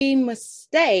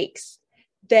mistakes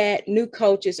that new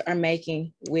coaches are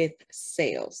making with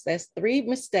sales. That's 3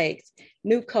 mistakes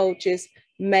new coaches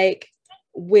make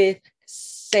with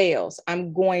sales.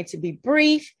 I'm going to be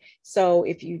brief. So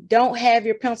if you don't have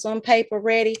your pencil and paper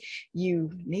ready, you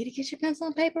need to get your pencil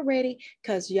and paper ready,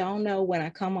 because y'all know when I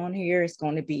come on here, it's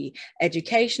going to be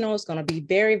educational. It's going to be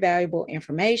very valuable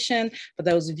information. For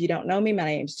those of you who don't know me, my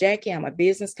name is Jackie. I'm a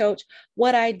business coach.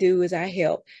 What I do is I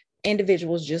help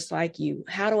individuals just like you.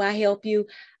 How do I help you?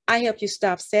 I help you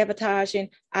stop sabotaging.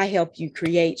 I help you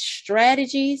create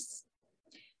strategies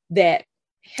that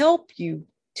help you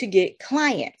to get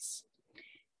clients,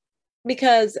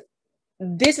 because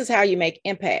this is how you make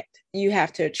impact. You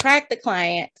have to attract the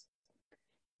client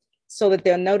so that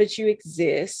they'll know that you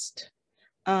exist.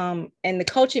 And the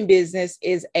coaching business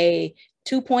is a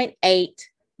 $2.8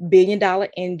 billion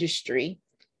industry,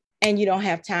 and you don't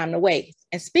have time to wait.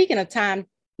 And speaking of time,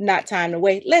 not time to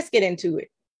wait, let's get into it.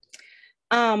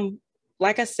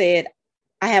 Like I said,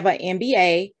 I have an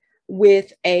MBA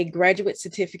with a graduate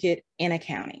certificate in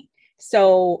accounting.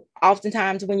 So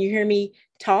oftentimes when you hear me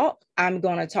talk, I'm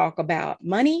going to talk about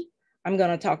money. I'm going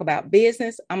to talk about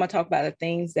business. I'm going to talk about the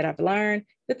things that I've learned,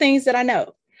 the things that I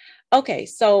know. Okay,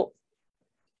 so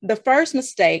the first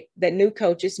mistake that new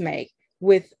coaches make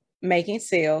with making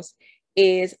sales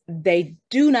is they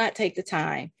do not take the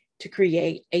time to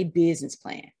create a business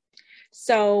plan.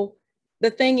 So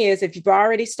the thing is, if you've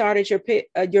already started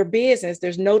your business,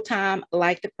 there's no time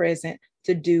like the present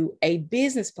to do a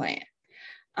business plan.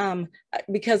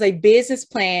 Because a business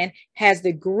plan has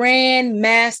the grand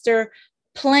master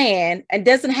plan and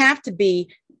doesn't have to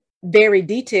be very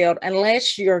detailed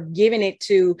unless you're giving it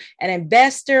to an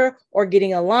investor or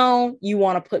getting a loan. You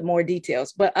want to put more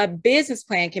details, but a business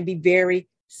plan can be very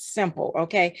simple.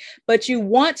 Okay. But you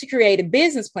want to create a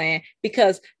business plan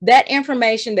because that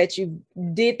information that you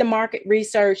did the market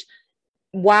research,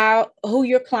 who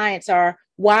your clients are,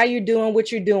 why you're doing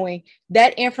what you're doing,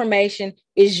 that information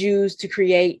is used to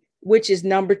create, which is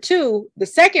number 2. The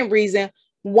second reason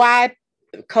why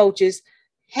coaches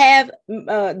have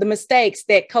the mistakes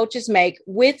that coaches make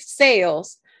with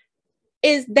sales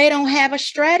is they don't have a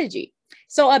strategy.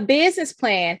 So a business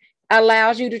plan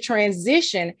allows you to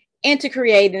transition into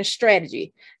creating a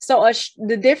strategy. So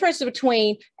the difference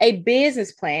between a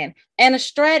business plan and a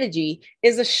strategy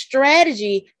is a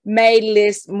strategy may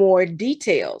list more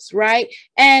details, right?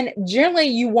 And generally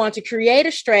you want to create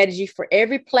a strategy for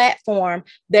every platform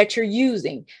that you're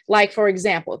using. Like, for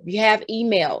example, if you have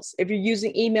emails, if you're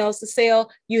using emails to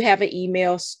sell, you have an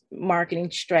email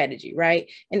marketing strategy, right?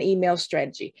 An email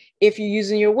strategy. If you're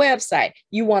using your website,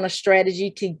 you want a strategy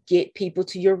to get people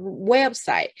to your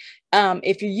website.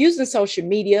 If you're using social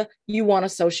media, you want a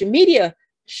social media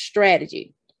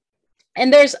strategy.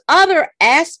 And there's other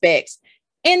aspects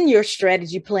in your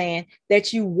strategy plan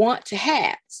that you want to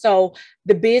have. So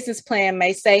the business plan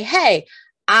may say, hey,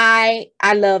 I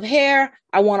love hair.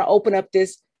 I want to open up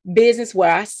this business where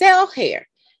I sell hair.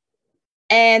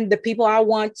 And the people I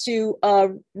want to,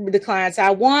 the clients I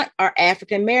want are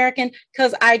African American,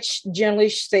 because I generally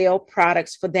sell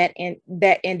products for that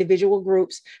individual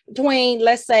groups between,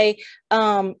 let's say,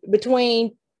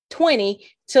 between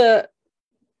 20 to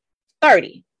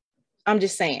 30. I'm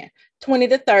just saying 20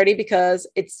 to 30 because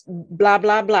it's blah,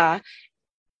 blah, blah.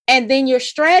 And then your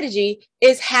strategy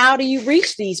is, how do you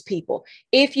reach these people?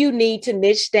 If you need to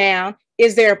niche down,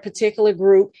 is there a particular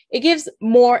group? It gives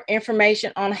more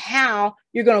information on how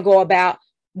you're going to go about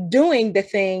doing the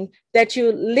thing that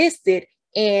you listed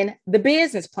in the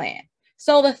business plan.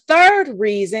 So the third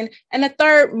reason, and the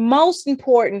third most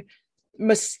important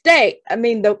mistake,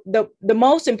 the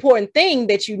most important thing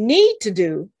that you need to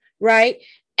do, right?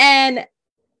 And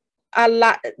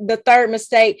the third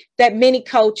mistake that many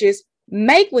coaches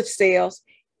make with sales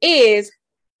is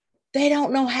they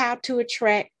don't know how to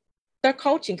attract their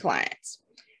coaching clients.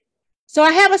 So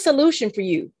I have a solution for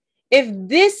you. If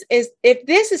this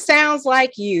sounds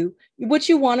like you, what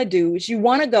you want to do is you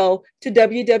want to go to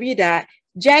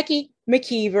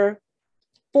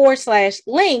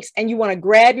www.jackiemckeever.com/links, and you want to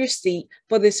grab your seat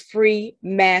for this free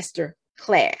master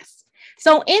class.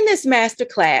 So in this master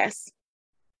class,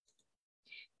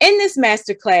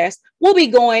 we'll be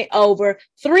going over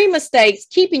 3 mistakes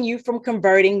keeping you from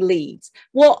converting leads.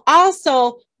 We'll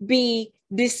also be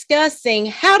discussing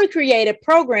how to create a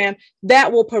program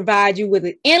that will provide you with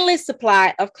an endless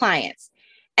supply of clients.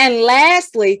 And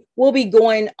lastly, we'll be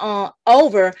going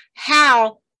over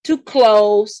how to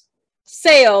close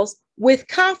sales with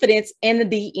confidence in the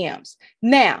DMs.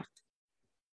 Now,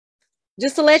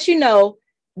 just to let you know,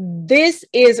 this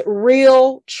is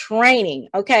real training,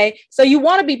 okay? So you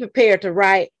want to be prepared to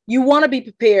write. You want to be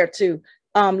prepared to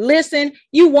listen,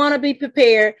 you want to be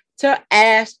prepared to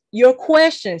ask your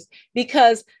questions,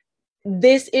 because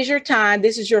this is your time.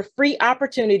 This is your free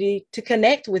opportunity to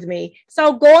connect with me.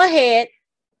 So go ahead,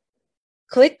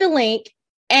 click the link,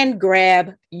 and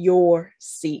grab your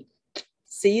seat.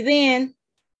 See you then.